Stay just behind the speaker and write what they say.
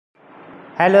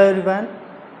Hello everyone,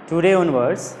 today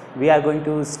onwards we are going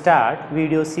to start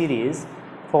video series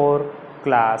for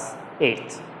class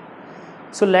 8th.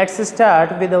 So let's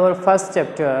start with our first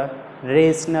chapter,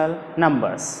 rational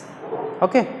numbers.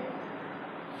 Okay.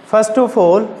 First of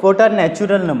all, what are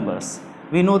natural numbers?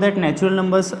 We know that natural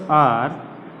numbers are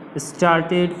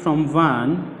started from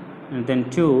 1 and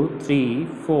then 2, 3,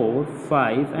 4,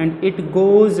 5 and it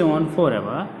goes on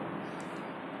forever.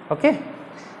 Okay.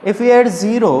 If we add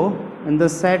 0 in the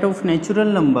set of natural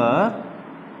number,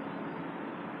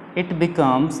 it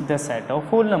becomes the set of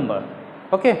whole number.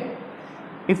 Okay.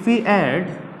 If we add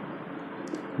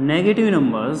negative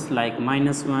numbers like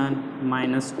 -1,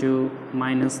 -2,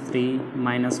 -3,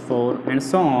 -4 and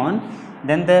so on,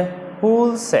 then the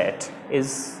whole set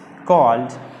is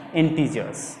called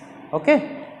integers. Okay,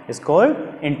 it's called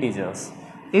integers.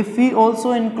 If we also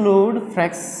include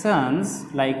fractions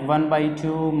like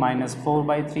 1/2,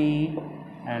 -4/3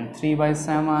 and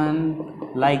 3/7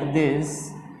 like this,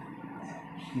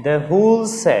 the whole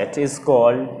set is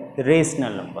called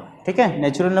rational number. ठीक है.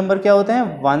 Natural number क्या होते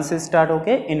हैं? 1 से start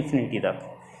होके infinity तक.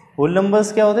 Whole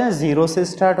numbers क्या होते हैं? 0 से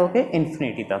स्टार्ट होके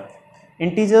इन्फिनिटी तक.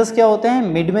 इंटीजर्स क्या होते हैं?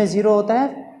 मिड में 0 होता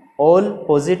है, all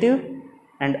positive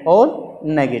and all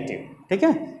negative. ठीक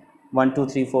है. 1 2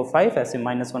 3 4 5 ऐसे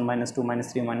 -1 -2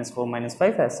 -3 -4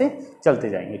 -5 ऐसे चलते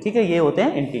जाएंगे. ठीक है. ये होते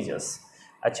हैं इंटीजर्स.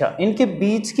 अच्छा, इनके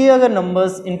बीच के अगर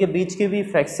नंबर्स, इनके बीच के भी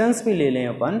फ्रैक्शंस भी ले लें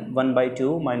अपन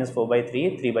 1/2 -4/3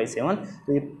 3/7,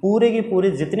 तो ये पूरे के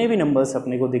पूरे जितने भी नंबर्स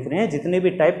अपने को दिख रहे हैं, जितने भी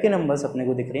टाइप के नंबर्स अपने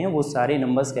को दिख रहे हैं, वो सारे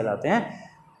नंबर्स कहलाते हैं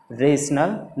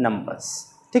रेशनल नंबर्स.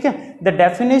 ठीक है. The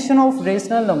definition of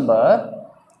rational number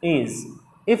is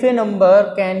if A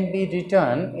number can be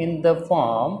return in the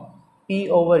form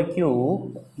P/Q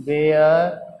where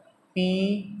P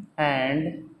and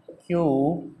Q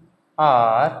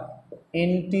are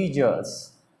integers.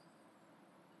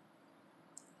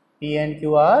 P and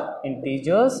Q are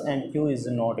integers and Q is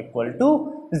not equal to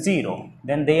 0.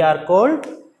 Then they are called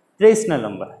rational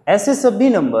number. ऐसे सभी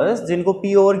numbers जिनको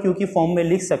P और Q की form में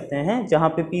लिख सकते हैं, जहाँ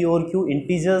पे P और Q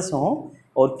इंटीजर्स हों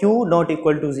और Q नॉट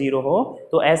इक्वल टू 0 हो,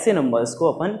 तो ऐसे नंबर्स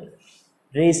को अपन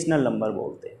रेशनल नंबर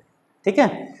बोलते हैं. ठीक है.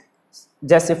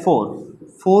 जैसे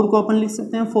 4 को अपन लिख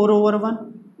सकते हैं 4/1.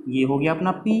 ये हो गया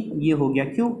अपना P, ये हो गया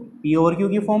Q, P और Q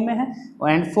की फॉर्म में है.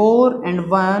 एंड 4 and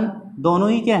 1 दोनों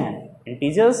ही क्या हैं?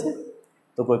 इंटीजर्स है,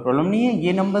 तो कोई प्रॉब्लम नहीं है.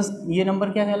 ये नंबर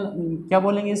क्या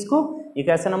बोलेंगे इसको? एक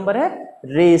ऐसा नंबर है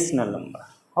rational number.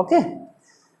 Okay.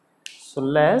 So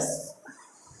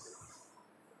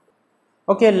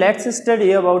let's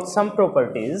study about some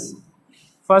properties.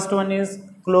 First one is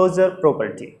closure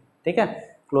property. ठीक है.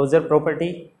 क्लोजर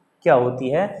प्रॉपर्टी क्या होती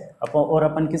है?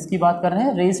 अपन किसकी बात कर रहे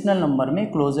हैं? रेशनल नंबर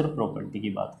में क्लोजर प्रॉपर्टी की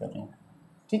बात कर रहे हैं.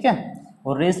 ठीक है.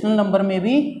 और रेशनल नंबर में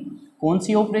भी कौन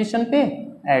सी ऑपरेशन पे?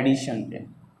 एडिशन पे.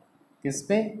 किस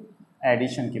पे?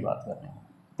 एडिशन की बात कर रहे हैं.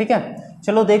 ठीक है.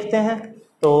 चलो देखते हैं.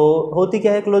 तो होती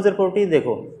क्या है क्लोजर प्रॉपर्टी?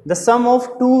 देखो, the some of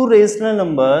two rational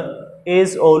number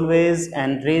is always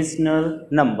an rational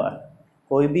number.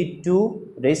 कोई भी टू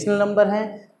रेशनल नंबर हैं,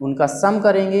 उनका सम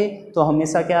करेंगे तो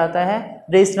हमेशा क्या आता है?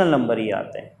 रेशनल नंबर ही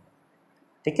आते हैं.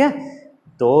 ठीक है.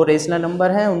 तो रेशनल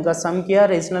नंबर है, उनका सम किया,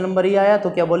 रेशनल नंबर ही आया, तो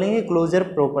क्या बोलेंगे? क्लोजर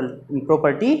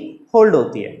प्रॉपर्टी होल्ड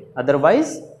होती है, अदरवाइज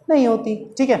नहीं होती.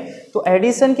 ठीक है. तो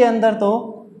एडिशन के अंदर तो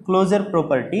क्लोजर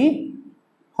प्रॉपर्टी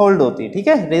होल्ड होती है. ठीक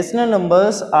है. Rational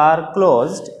numbers are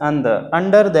closed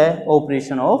under the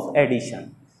operation of addition.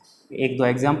 एक दो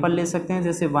एग्जांपल ले सकते हैं,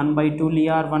 जैसे 1/2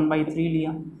 लिया और 1/3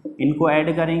 लिया. इनको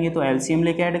ऐड करेंगे तो एलसीएम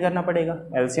लेके ऐड करना पड़ेगा.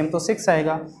 एलसीएम तो 6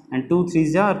 आएगा एंड 2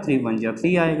 3 जा और 3 1 जा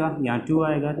 3 आएगा, यहाँ 2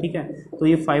 आएगा. ठीक है. तो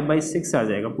ये 5/6 आ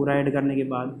जाएगा पूरा ऐड करने के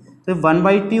बाद. तो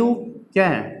 1/2 क्या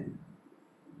है?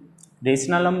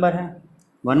 रेशनल नंबर है.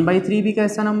 1/3 भी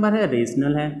कैसा नंबर है?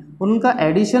 रेशनल है. उनका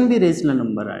एडिशन भी रेशनल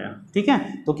नंबर आया. ठीक है.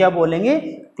 तो क्या बोलेंगे?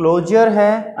 क्लोजर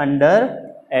है अंडर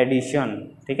एडिशन.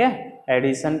 ठीक है.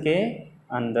 एडिशन के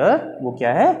अंदर वो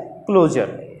क्या है? क्लोजर.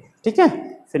 ठीक है.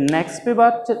 फिर नेक्स्ट पे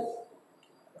बात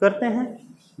करते हैं.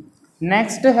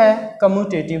 नेक्स्ट है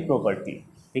कम्यूटेटिव प्रॉपर्टी.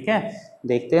 ठीक है.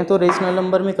 देखते हैं तो रेशनल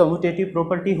नंबर में कम्यूटेटिव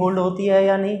प्रॉपर्टी होल्ड होती है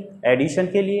या नहीं एडिशन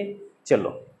के लिए. चलो,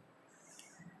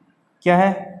 क्या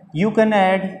है? You can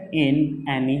add in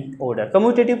any order.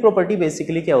 Commutative property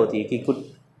basically क्या होती है कि कुछ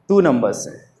 2 नंबर्स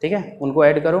हैं. ठीक है. उनको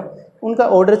ऐड करो, उनका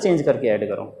ऑर्डर चेंज करके ऐड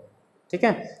करो. ठीक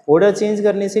है. ऑर्डर चेंज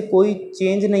करने से कोई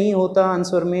चेंज नहीं होता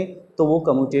आंसर में, तो वो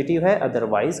कम्यूटेटिव है,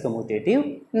 अदरवाइज कम्यूटेटिव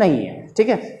नहीं है. ठीक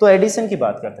है. तो एडिशन की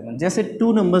बात करते हैं. जैसे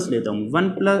 2 नंबर्स लेता हूँ,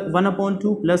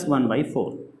 1/2 +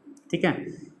 1/4. ठीक है.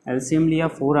 एलसीएम लिया,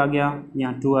 4 आ गया,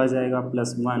 यहाँ 2 आ जाएगा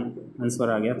 +1, आंसर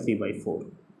आ गया 3/4.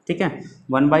 ठीक है.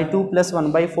 1/2 +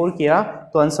 1/4 किया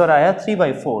तो आंसर आया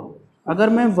 3/4. अगर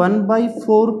मैं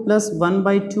 1/4 प्लस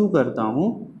 1/2 करता हूँ,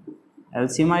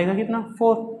 एलसीएम आएगा कितना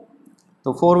 4।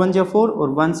 तो 4 1 जा 4 और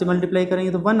 1 से मल्टीप्लाई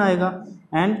करेंगे तो 1 आएगा।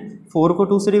 एंड 4 को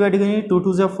 2 से डिवाइड करेंगे 2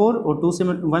 2 जा 4 और 2 से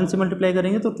 1 से मल्टीप्लाई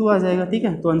करेंगे तो 2 आ जाएगा। ठीक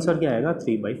है, तो आंसर क्या आएगा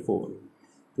 3/4।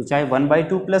 तो चाहे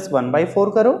 1/2 प्लस 1/4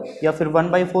 करो या फिर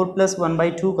 1/4 प्लस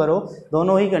 1/2 करो,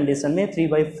 दोनों ही कंडीशन में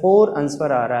 3/4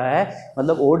 आंसर आ रहा है।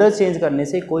 मतलब ऑर्डर चेंज करने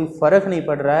से कोई फर्क नहीं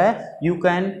पड़ रहा है। You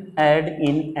can add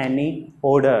in any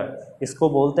order, इसको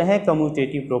बोलते हैं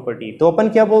कम्यूटेटिव प्रॉपर्टी। तो अपन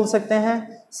क्या बोल सकते हैं,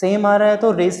 सेम आ रहा है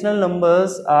तो rational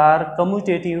numbers are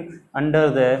commutative under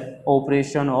the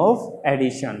operation of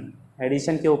addition.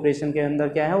 Addition के ऑपरेशन के अंदर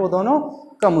क्या है, वो दोनों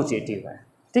कम्यूटेटिव है।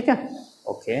 ठीक है,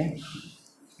 ओके।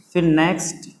 फिर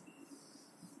नेक्स्ट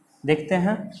देखते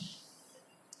हैं,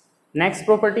 नेक्स्ट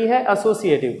प्रॉपर्टी है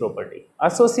एसोसिएटिव प्रॉपर्टी।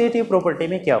 एसोसिएटिव प्रॉपर्टी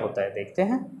में क्या होता है देखते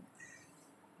हैं।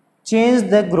 Change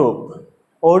the group,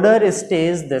 order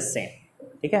stage the same.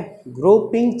 ठीक है,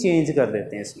 ग्रुपिंग चेंज कर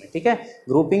देते हैं इसमें। ठीक है,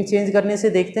 ग्रुपिंग चेंज करने से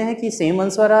देखते हैं कि सेम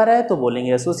आंसर आ रहा है तो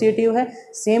बोलेंगे एसोसिएटिव है,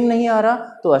 सेम नहीं आ रहा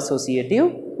तो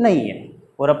एसोसिएटिव नहीं है।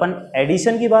 और अपन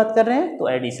एडिशन की बात कर रहे हैं तो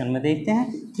एडिशन में देखते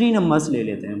हैं 3 नंबर्स ले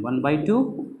लेते हैं, 1/2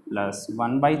 प्लस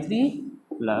 1/3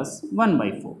 प्लस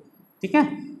 1/4। ठीक है,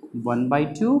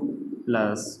 1/2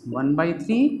 प्लस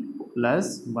 1/3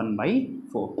 प्लस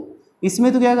 1/4।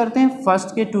 इसमें तो क्या करते हैं,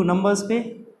 फर्स्ट के 2 नंबर्स पे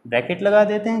ब्रैकेट लगा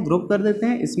देते हैं, ग्रुप कर देते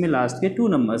हैं, इसमें लास्ट के 2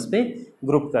 नंबर्स पे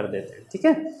ग्रुप कर देते हैं। ठीक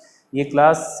है, ये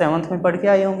क्लास 7th में पढ़ के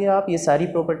आए होंगे आप, ये सारी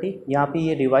प्रॉपर्टी यहाँ पे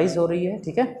ये रिवाइज हो रही है।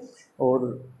 ठीक है,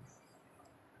 और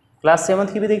क्लास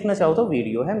 7th की भी देखना चाहो तो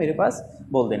वीडियो है मेरे पास,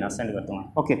 बोल देना, सेंड कर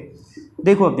दूँगा। ओके,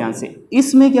 देखो अब ध्यान से,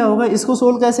 इसमें क्या होगा, इसको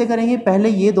सोल्व कैसे करेंगे, पहले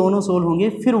ये दोनों सोल्व होंगे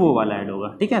फिर वो वाला ऐड होगा।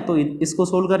 ठीक है, तो इसको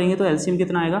सोल्व करेंगे तो एलसीएम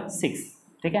कितना आएगा 6।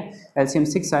 ठीक है, एलसीएम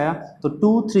 6 आया तो 2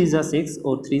 3 जा 6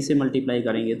 और 3 से मल्टीप्लाई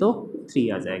करेंगे तो 3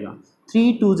 आ जाएगा।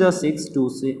 3 2 जा 6, 2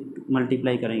 से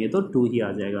मल्टीप्लाई करेंगे तो 2 ही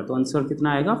आ जाएगा। तो आंसर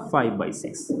कितना आएगा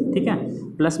 5/6। ठीक है,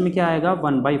 प्लस में क्या आएगा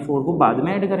 1/4 को बाद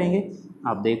में ऐड करेंगे।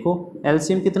 आप देखो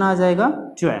एलसीएम कितना आ जाएगा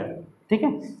 12। ठीक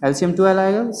है, एलसीएम 12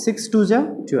 आएगा, 6 2 जा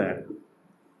 12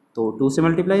 तो 2 से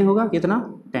मल्टीप्लाई होगा कितना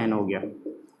 10 हो गया।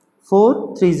 4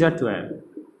 3 जा 12,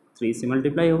 3 से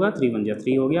मल्टीप्लाई होगा 3 1 जा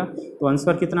 3 हो गया। तो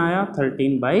आंसर कितना आया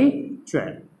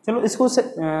 13/12। चलो इसको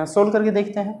सोल्व करके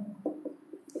देखते हैं।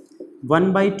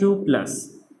 1/2 प्लस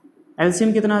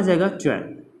एलसीएम कितना आ जाएगा 12,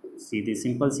 सीधी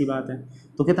सिंपल सी बात है।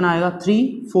 तो कितना आएगा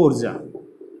 3 4 जा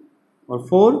और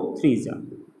 4 3 जा,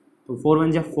 तो 4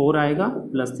 1 जा 4 आएगा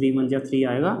प्लस 3 1 जा 3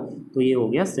 आएगा, तो ये हो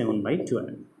गया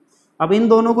 7/12। अब इन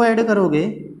दोनों को ऐड करोगे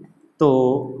तो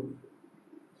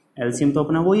एलसीएम तो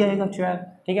अपना वही आएगा 12।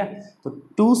 ठीक है, तो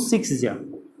 2 6 जा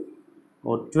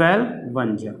और 12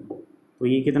 1 जा, तो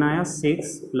ये कितना आया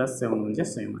 6 प्लस 7 1 जा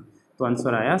 7। तो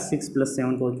आंसर आया 6 प्लस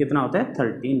 7 को कितना होता है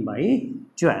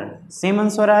 13/12। सेम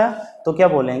आंसर आया। तो क्या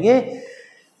बोलेंगे,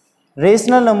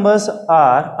 rational numbers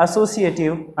are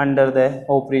associative under the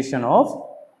operation of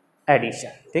addition.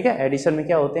 ठीक है, एडिशन में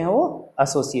क्या होते हैं, वो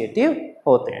एसोसिएटिव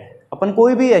होते हैं। अपन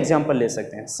कोई भी एग्जांपल ले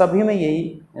सकते हैं, सभी में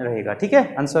यही रहेगा। ठीक है,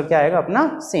 आंसर क्या आएगा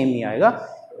अपना सेम ही आएगा,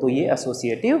 तो ये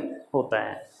एसोसिएटिव होता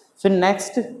है। फिर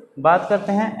नेक्स्ट बात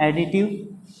करते हैं एडिटिव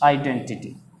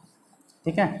आइडेंटिटी।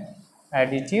 ठीक है,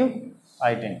 एडिटिव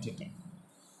आइडेंटिटी।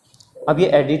 अब ये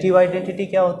एडिटिव आइडेंटिटी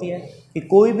क्या होती है कि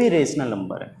कोई भी रेशनल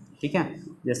नंबर है। ठीक है,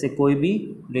 जैसे कोई भी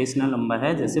रेशनल नंबर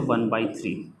है, जैसे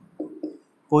 1/3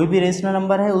 कोई भी रेशनल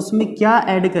नंबर है, उसमें क्या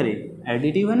ऐड करे,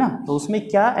 एडिटिव है ना, तो उसमें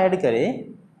क्या ऐड करे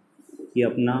कि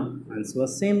अपना आंसर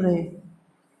सेम रहे,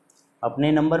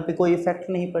 अपने नंबर पे कोई इफेक्ट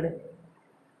नहीं पड़े।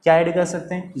 क्या ऐड कर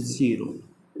सकते हैं 0,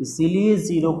 इसीलिए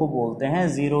 0 को बोलते हैं,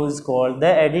 0 is called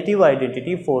the additive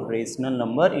identity for rational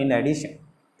number in addition.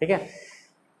 ठीक है,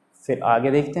 फिर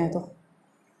आगे देखते हैं। तो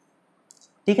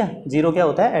ठीक है, 0 क्या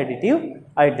होता है एडिटिव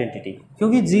आइडेंटिटी,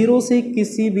 क्योंकि 0 से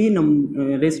किसी भी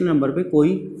रेशनल नंबर पे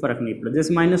कोई फर्क नहीं पड़ता।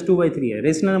 जैसे -2/3 है,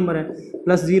 रेशनल नंबर है,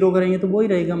 प्लस 0 करेंगे तो वही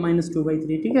रहेगा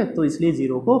 -2/3। ठीक है, तो इसलिए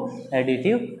 0 को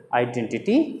एडिटिव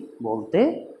आइडेंटिटी बोलते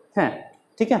हैं।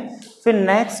 ठीक है, फिर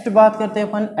नेक्स्ट बात करते हैं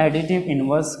अपन एडिटिव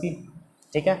इनवर्स की।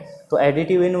 ठीक है, तो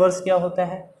एडिटिव इनवर्स क्या होता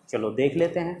है, चलो देख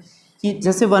लेते हैं कि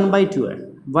जैसे 1/2 है,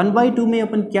 1/2 में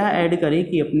अपन क्या ऐड करें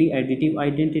कि अपनी एडिटिव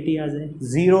आइडेंटिटी आ जाए,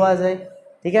 0 आ जाए।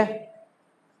 ठीक है,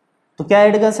 तो क्या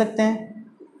ऐड कर सकते हैं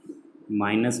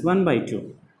 -1/2,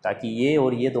 ताकि ये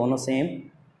और ये दोनों सेम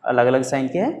अलग अलग साइन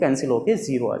के हैं, कैंसिल होके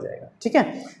 0 आ जाएगा। ठीक है,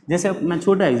 जैसे मैं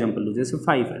छोटा एग्जांपल लूँ, जैसे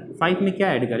 5 है, 5 में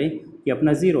क्या ऐड करें कि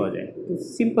अपना 0 आ जाए, तो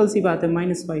सिंपल सी बात है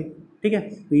 -5। ठीक है,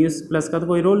 तो ये प्लस का तो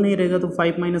कोई रोल नहीं रहेगा, तो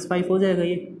 5 - 5 हो जाएगा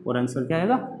ये, और आंसर क्या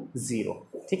आएगा 0।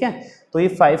 ठीक है, तो ये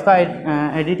 5 का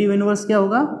एडिटिव इनवर्स क्या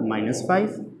होगा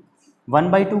 -5।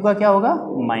 1/2 का क्या होगा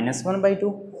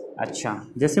 -1/2। अच्छा,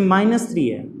 जैसे -3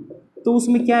 है, तो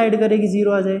उसमें क्या ऐड करेगी,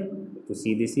 0 आ जाए, तो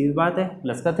सीधी सी बात है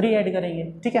प्लस का 3 ऐड करेंगे।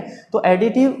 ठीक है, तो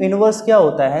एडिटिव इनवर्स क्या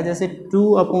होता है, जैसे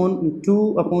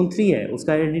 2/3 है,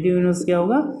 उसका एडिटिव इनवर्स क्या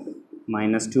होगा,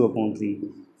 -2/3।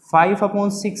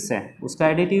 5/6 है, उसका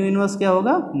एडिटिव इनवर्स क्या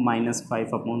होगा,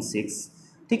 -5/6।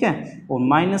 ठीक है, और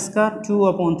माइनस का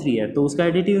 2/3 है, तो उसका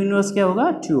एडिटिव इनवर्स क्या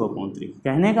होगा, 2/3।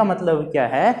 कहने का मतलब क्या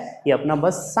है, ये अपना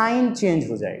बस साइन चेंज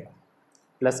हो जाएगा,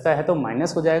 प्लस का है तो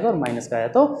माइनस हो जाएगा और माइनस का है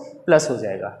तो प्लस हो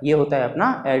जाएगा। ये होता है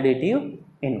अपना additive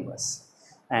inverse.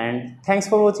 And thanks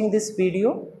for watching this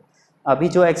video. अभी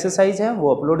जो एक्सरसाइज है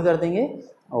वो अपलोड कर देंगे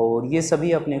और ये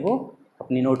सभी अपने को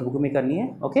अपनी नोटबुक में करनी है।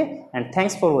 Okay, and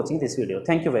thanks for watching this video.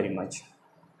 Thank you very much.